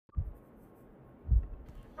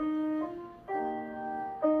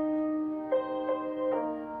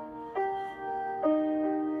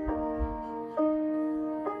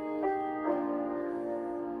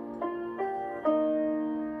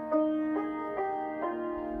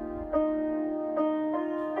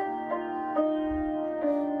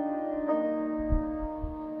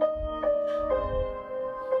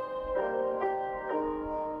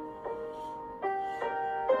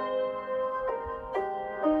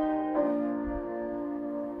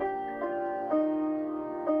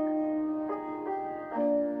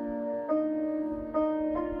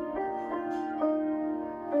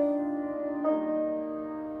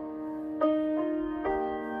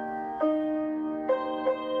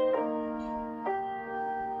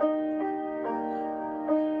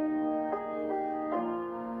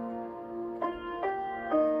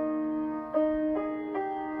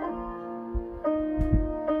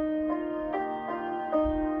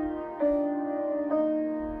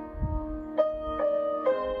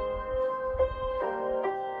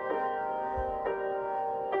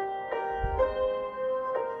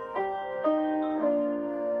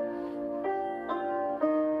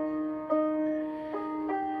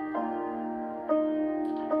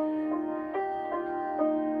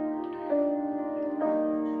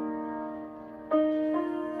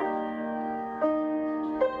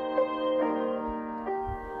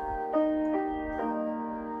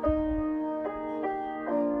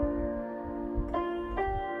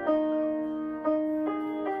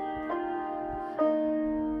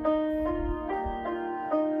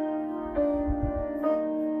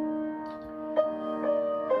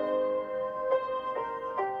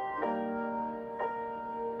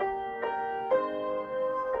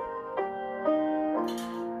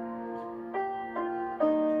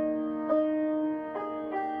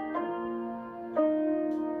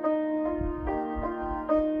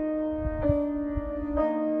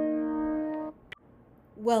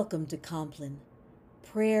Welcome to Compline,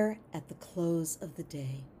 prayer at the close of the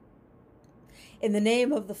day. In the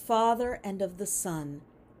name of the Father, and of the Son,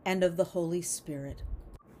 and of the Holy Spirit.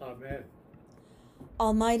 Amen.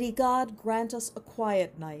 Almighty God, grant us a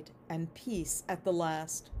quiet night and peace at the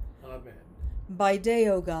last. Amen. By day,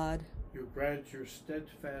 O God, You grant your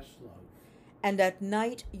steadfast love, and at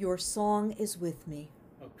night your song is with me.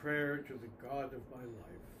 a prayer to the God of my life.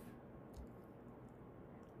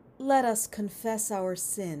 Let us confess our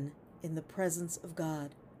sin in the presence of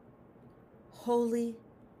God. Holy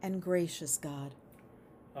and gracious God,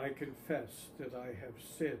 I confess that I have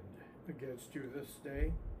sinned against you this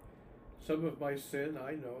day. Some of my sin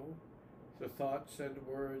I know, the thoughts and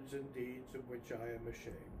words and deeds of which I am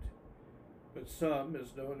ashamed. But some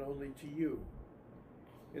is known only to you.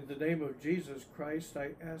 In the name of Jesus Christ,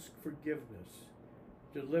 I ask forgiveness.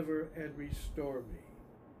 Deliver and restore me,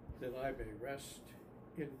 that I may rest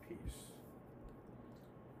in peace.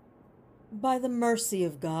 by the mercy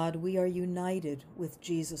of God, we are united with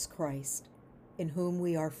Jesus Christ, in whom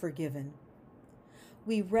we are forgiven.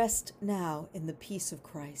 We rest now in the peace of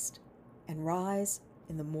Christ and rise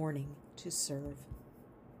in the morning to serve.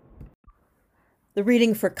 The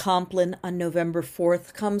reading for Compline on November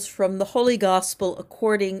 4th comes from the Holy Gospel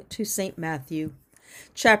according to St. Matthew,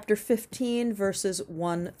 chapter 15, verses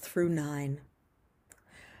 1 through 9.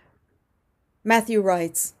 Matthew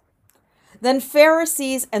writes, Then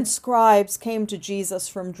Pharisees and scribes came to Jesus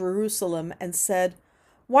from Jerusalem and said,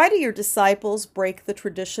 Why do your disciples break the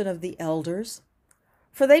tradition of the elders?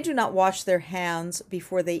 For they do not wash their hands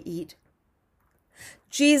before they eat.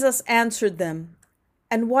 Jesus answered them,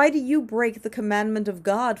 And why do you break the commandment of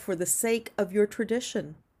God for the sake of your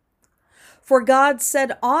tradition? For God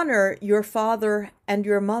said, Honor your father and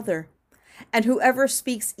your mother, and whoever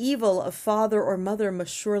speaks evil of father or mother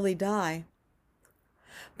must surely die.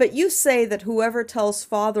 But you say that whoever tells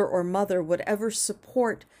father or mother whatever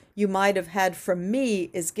support you might have had from me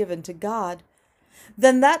is given to God,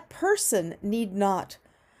 then that person need not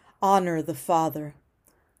honor the Father.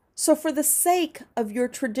 So for the sake of your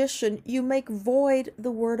tradition, you make void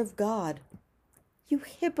the word of God. You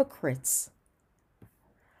hypocrites!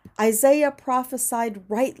 Isaiah prophesied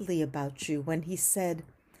rightly about you when he said,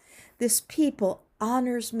 This people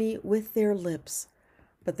honors me with their lips,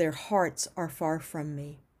 but their hearts are far from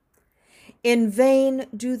me. In vain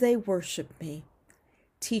do they worship me,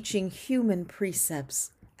 teaching human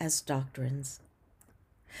precepts as doctrines.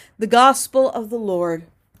 The Gospel of the Lord.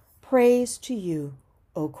 Praise to you,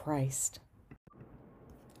 O Christ.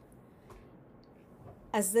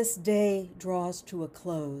 As this day draws to a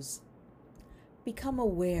close, become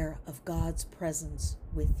aware of God's presence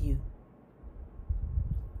with you.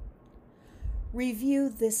 Review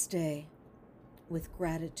this day with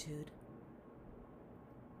gratitude.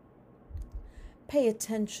 Pay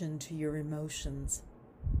attention to your emotions.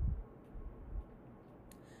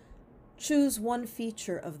 Choose one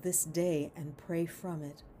feature of this day and pray from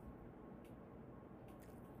it.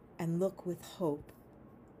 And look with hope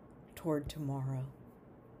toward tomorrow.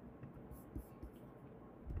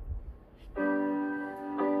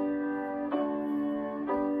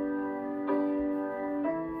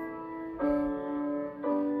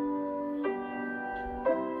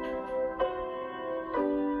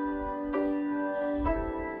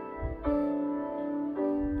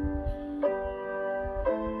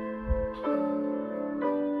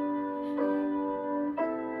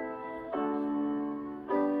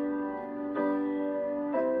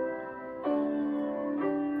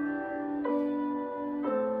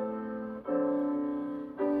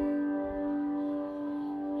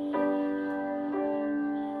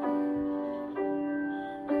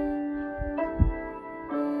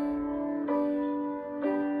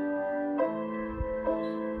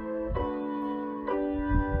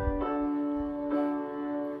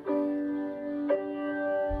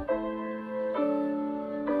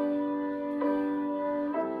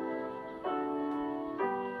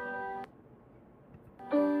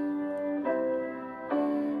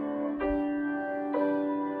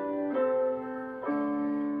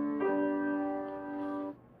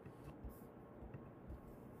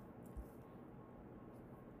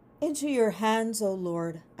 Into your hands, O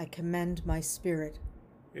Lord, I commend my spirit.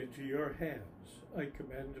 Into your hands I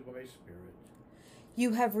commend my spirit.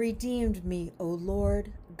 You have redeemed me, O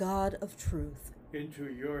Lord, God of truth. Into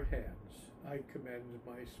your hands I commend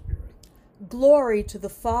my spirit. Glory to the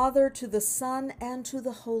Father, to the Son, and to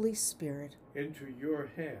the Holy Spirit. Into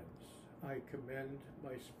your hands I commend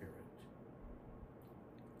my spirit.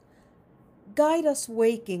 Guide us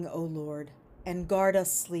waking, O Lord, and guard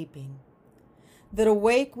us sleeping, that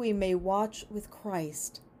awake we may watch with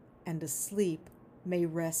Christ, and asleep may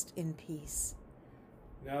rest in peace.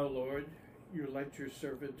 Now, Lord, you let your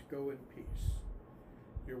servant go in peace.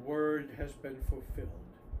 Your word has been fulfilled.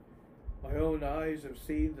 My own eyes have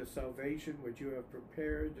seen the salvation which you have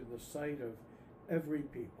prepared in the sight of every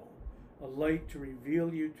people, a light to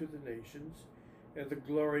reveal you to the nations, and the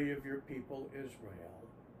glory of your people Israel.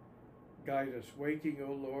 Guide us waking,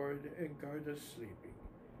 O Lord, and guard us sleeping,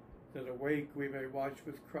 that awake we may watch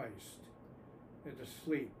with Christ, and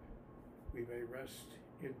asleep we may rest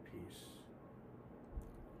in peace.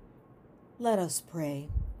 Let us pray.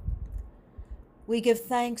 We give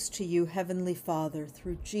thanks to you, Heavenly Father,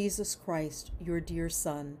 through Jesus Christ, your dear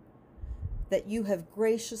Son, that you have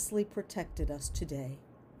graciously protected us today.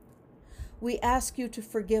 We ask you to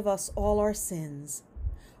forgive us all our sins,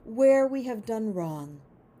 where we have done wrong,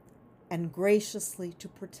 and graciously to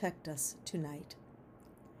protect us tonight.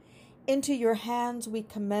 Into your hands we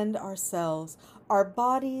commend ourselves, our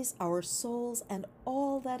bodies, our souls, and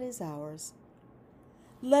all that is ours.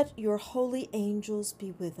 Let your holy angels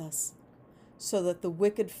be with us, so that the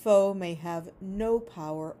wicked foe may have no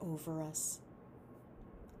power over us.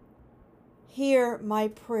 Hear my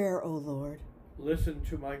prayer, O Lord. Listen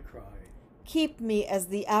to my cry. Keep me as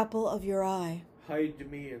the apple of your eye.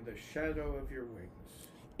 Hide me in the shadow of your wings.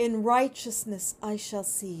 In righteousness I shall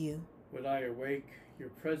see you. When I awake, your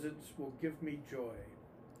presence will give me joy.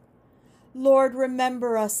 Lord,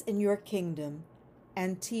 remember us in your kingdom,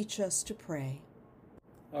 and teach us to pray.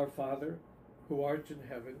 Our Father, who art in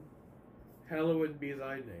heaven, hallowed be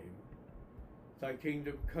thy name. Thy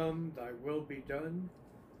kingdom come, thy will be done,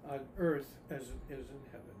 on earth as it is in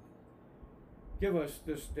heaven. Give us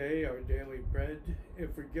this day our daily bread,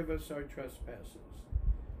 and forgive us our trespasses,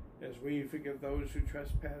 as we forgive those who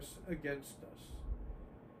trespass against us.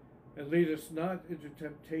 And lead us not into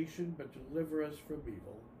temptation, but deliver us from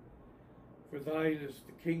evil. For thine is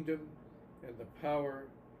the kingdom, and the power,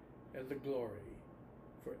 and the glory,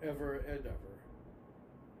 forever and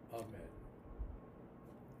ever. Amen.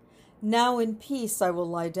 Now in peace I will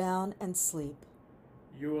lie down and sleep.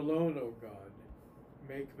 You alone, O God,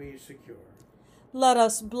 make me secure. Let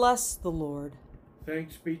us bless the Lord.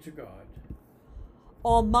 Thanks be to God.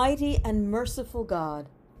 Almighty and merciful God,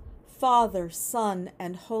 Father, Son,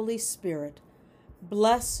 and Holy Spirit,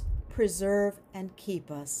 bless, preserve, and keep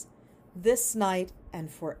us this night and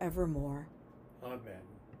forevermore. Amen.